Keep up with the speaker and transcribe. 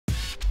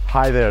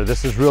Hi there,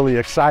 this is really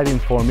exciting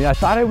for me. I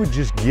thought I would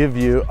just give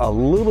you a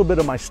little bit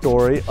of my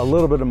story, a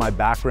little bit of my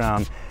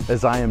background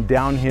as I am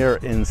down here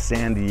in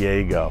San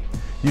Diego.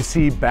 You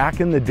see, back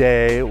in the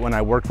day when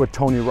I worked with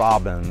Tony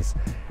Robbins,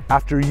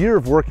 after a year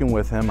of working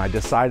with him, I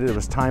decided it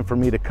was time for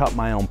me to cut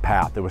my own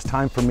path. It was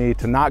time for me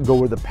to not go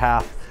where the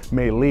path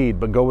may lead,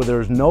 but go where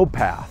there's no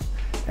path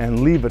and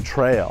leave a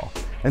trail.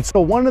 And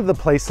so one of the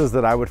places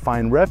that I would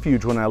find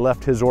refuge when I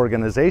left his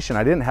organization,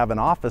 I didn't have an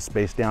office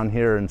space down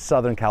here in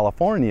Southern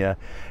California,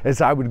 is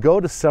I would go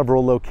to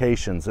several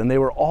locations, and they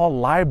were all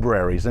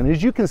libraries. And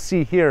as you can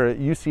see here at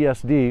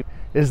UCSD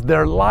is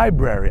their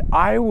library.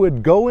 I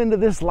would go into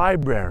this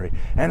library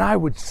and I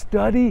would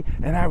study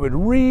and I would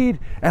read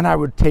and I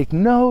would take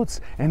notes,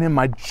 and in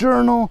my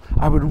journal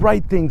I would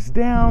write things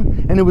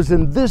down. And it was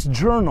in this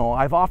journal,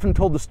 I've often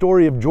told the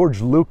story of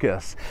George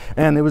Lucas,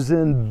 and it was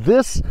in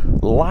this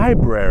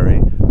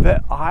library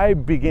that I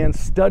began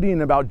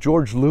studying about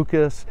George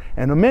Lucas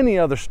and many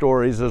other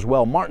stories as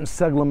well. Martin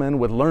Seligman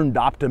with Learned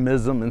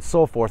Optimism and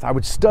so forth. I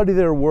would study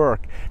their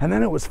work, and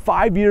then it was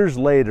 5 years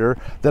later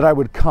that I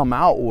would come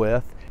out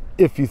with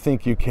If You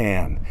Think You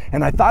Can.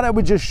 And I thought I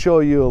would just show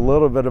you a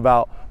little bit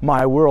about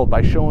my world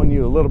by showing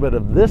you a little bit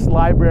of this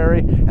library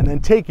and then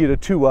take you to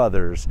two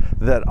others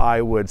that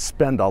I would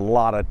spend a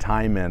lot of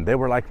time in. They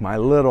were like my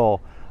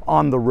little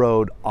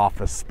on-the-road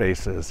office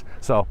spaces.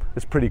 So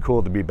it's pretty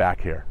cool to be back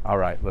here. All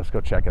right, let's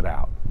go check it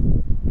out.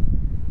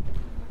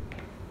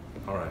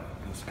 All right,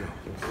 let's go.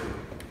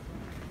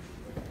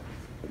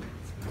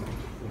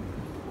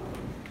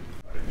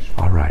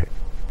 All right.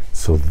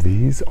 So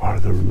these are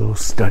the little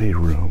study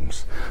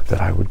rooms that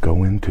I would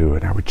go into,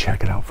 and I would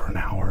check it out for an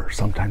hour,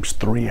 sometimes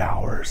 3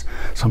 hours.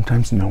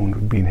 Sometimes no one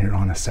would be in here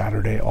on a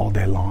Saturday all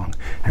day long,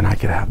 and I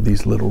could have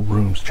these little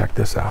rooms. Check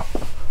this out.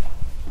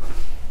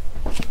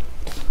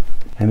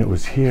 And it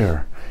was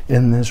here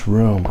in this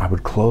room. I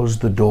would close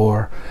the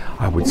door.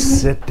 I would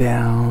sit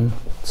down.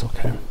 It's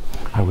okay.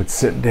 I would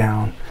sit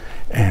down,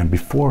 and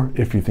before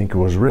If You Think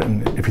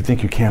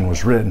You Can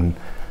was written,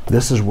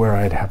 this is where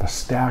I'd have a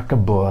stack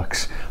of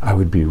books. I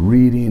would be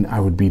reading, I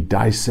would be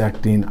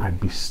dissecting, I'd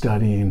be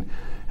studying.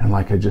 And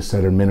like I just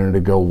said a minute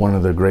ago, one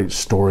of the great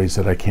stories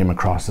that I came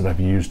across that I've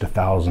used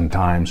 1,000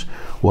 times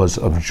was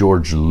of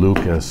George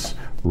Lucas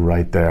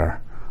right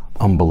there.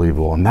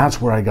 Unbelievable. And that's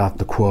where I got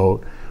the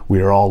quote,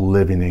 "We are all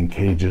living in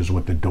cages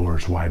with the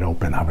doors wide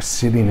open." I was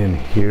sitting in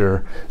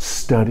here,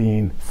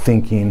 studying,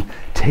 thinking,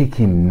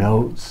 taking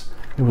notes.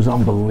 It was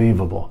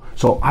unbelievable.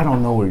 So I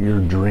don't know what your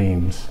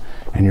dreams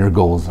and your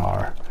goals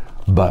are,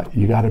 but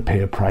you got to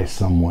pay a price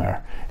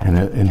somewhere.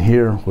 And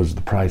here was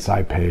the price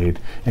I paid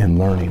in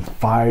learning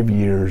 5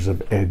 years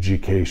of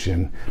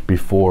education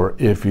before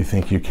If You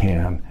Think You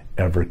Can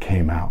ever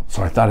came out.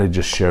 So I thought I'd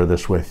just share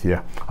this with you.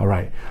 All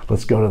right,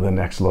 let's go to the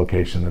next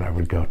location that I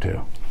would go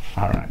to.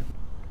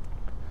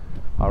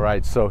 All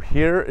right, so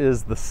here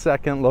is the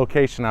second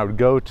location I would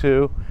go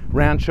to,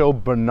 Rancho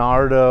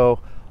Bernardo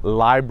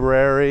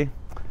Library.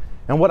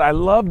 And what I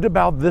loved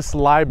about this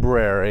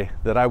library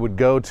that I would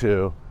go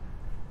to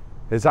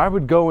is I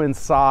would go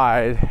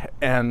inside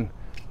and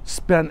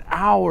spend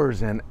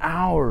hours and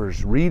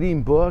hours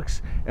reading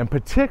books, and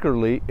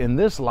particularly in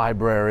this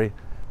library,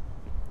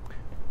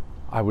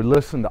 I would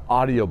listen to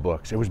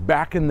audiobooks. It was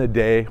back in the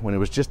day when it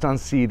was just on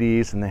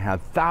CDs, and they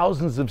had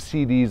thousands of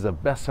CDs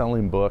of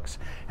best-selling books,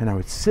 and I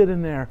would sit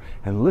in there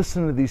and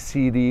listen to these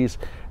CDs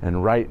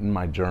and write in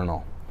my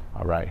journal.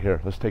 All right,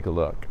 here, let's take a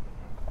look.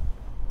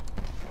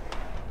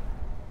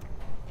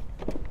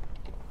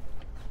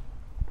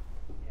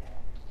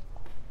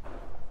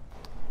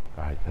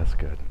 All right, that's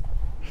good.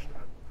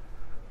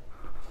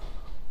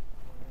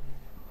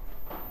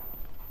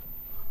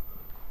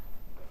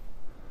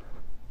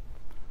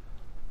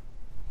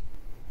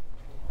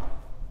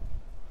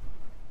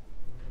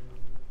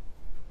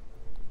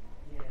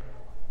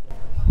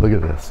 Look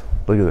at this,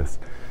 look at this.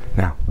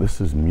 Now,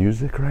 this is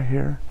music right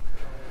here,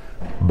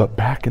 but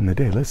back in the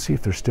day, let's see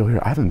if they're still here.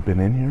 I haven't been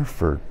in here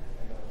for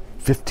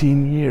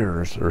 15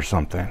 years or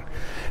something.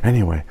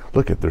 Anyway,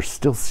 look at, there's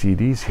still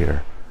CDs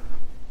here.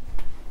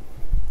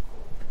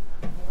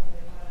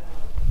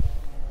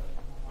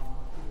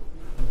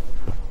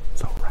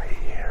 So right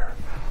here,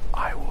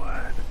 I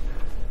would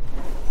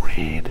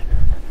read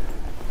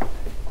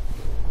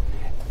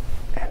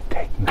and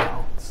take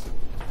notes,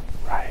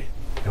 right?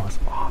 It was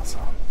awesome.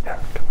 Here,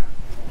 come here.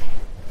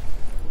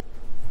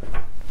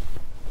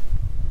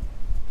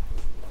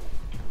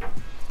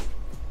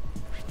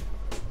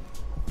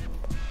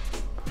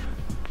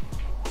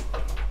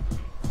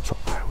 So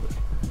I would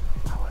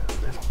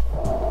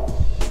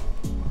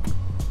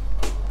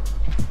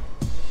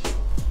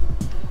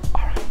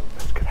all right,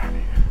 let's get out of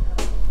here.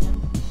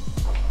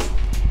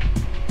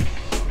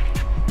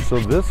 So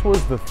this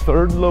was the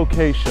third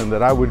location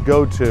that I would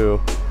go to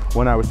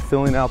when I was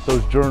filling out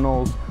those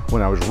journals,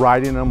 when I was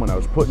writing them, when I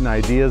was putting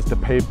ideas to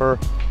paper.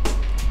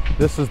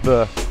 This is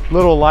the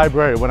little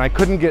library. When I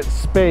couldn't get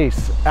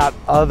space at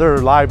other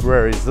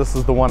libraries, this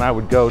is the one I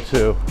would go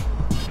to.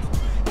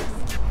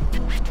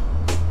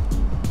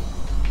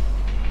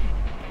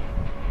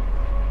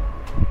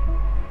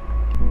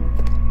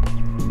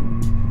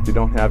 you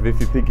don't have if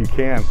you think you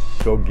can,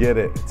 go get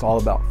it. It's all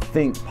about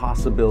think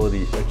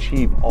possibility,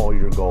 achieve all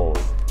your goals.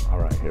 All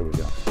right, here we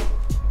go.